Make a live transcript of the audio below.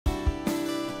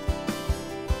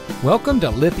Welcome to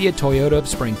Lithia Toyota of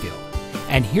Springfield.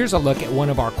 And here's a look at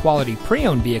one of our quality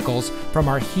pre-owned vehicles from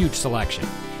our huge selection.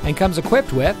 And comes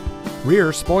equipped with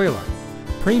rear spoiler,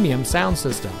 premium sound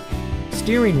system,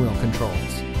 steering wheel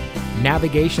controls,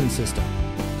 navigation system,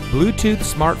 Bluetooth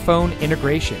smartphone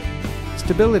integration,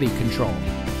 stability control,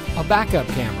 a backup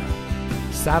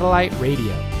camera, satellite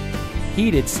radio,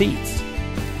 heated seats,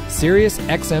 Sirius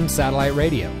XM satellite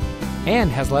radio, and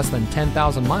has less than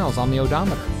 10,000 miles on the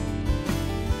odometer.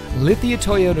 Lithia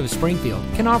Toyota of Springfield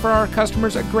can offer our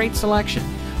customers a great selection,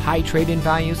 high trade-in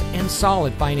values, and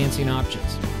solid financing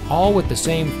options, all with the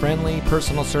same friendly,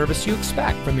 personal service you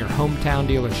expect from your hometown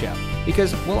dealership,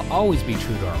 because we'll always be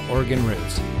true to our Oregon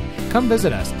roots. Come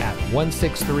visit us at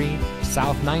 163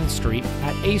 South 9th Street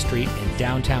at A Street in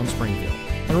downtown Springfield.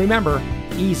 And remember,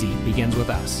 easy begins with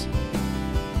us.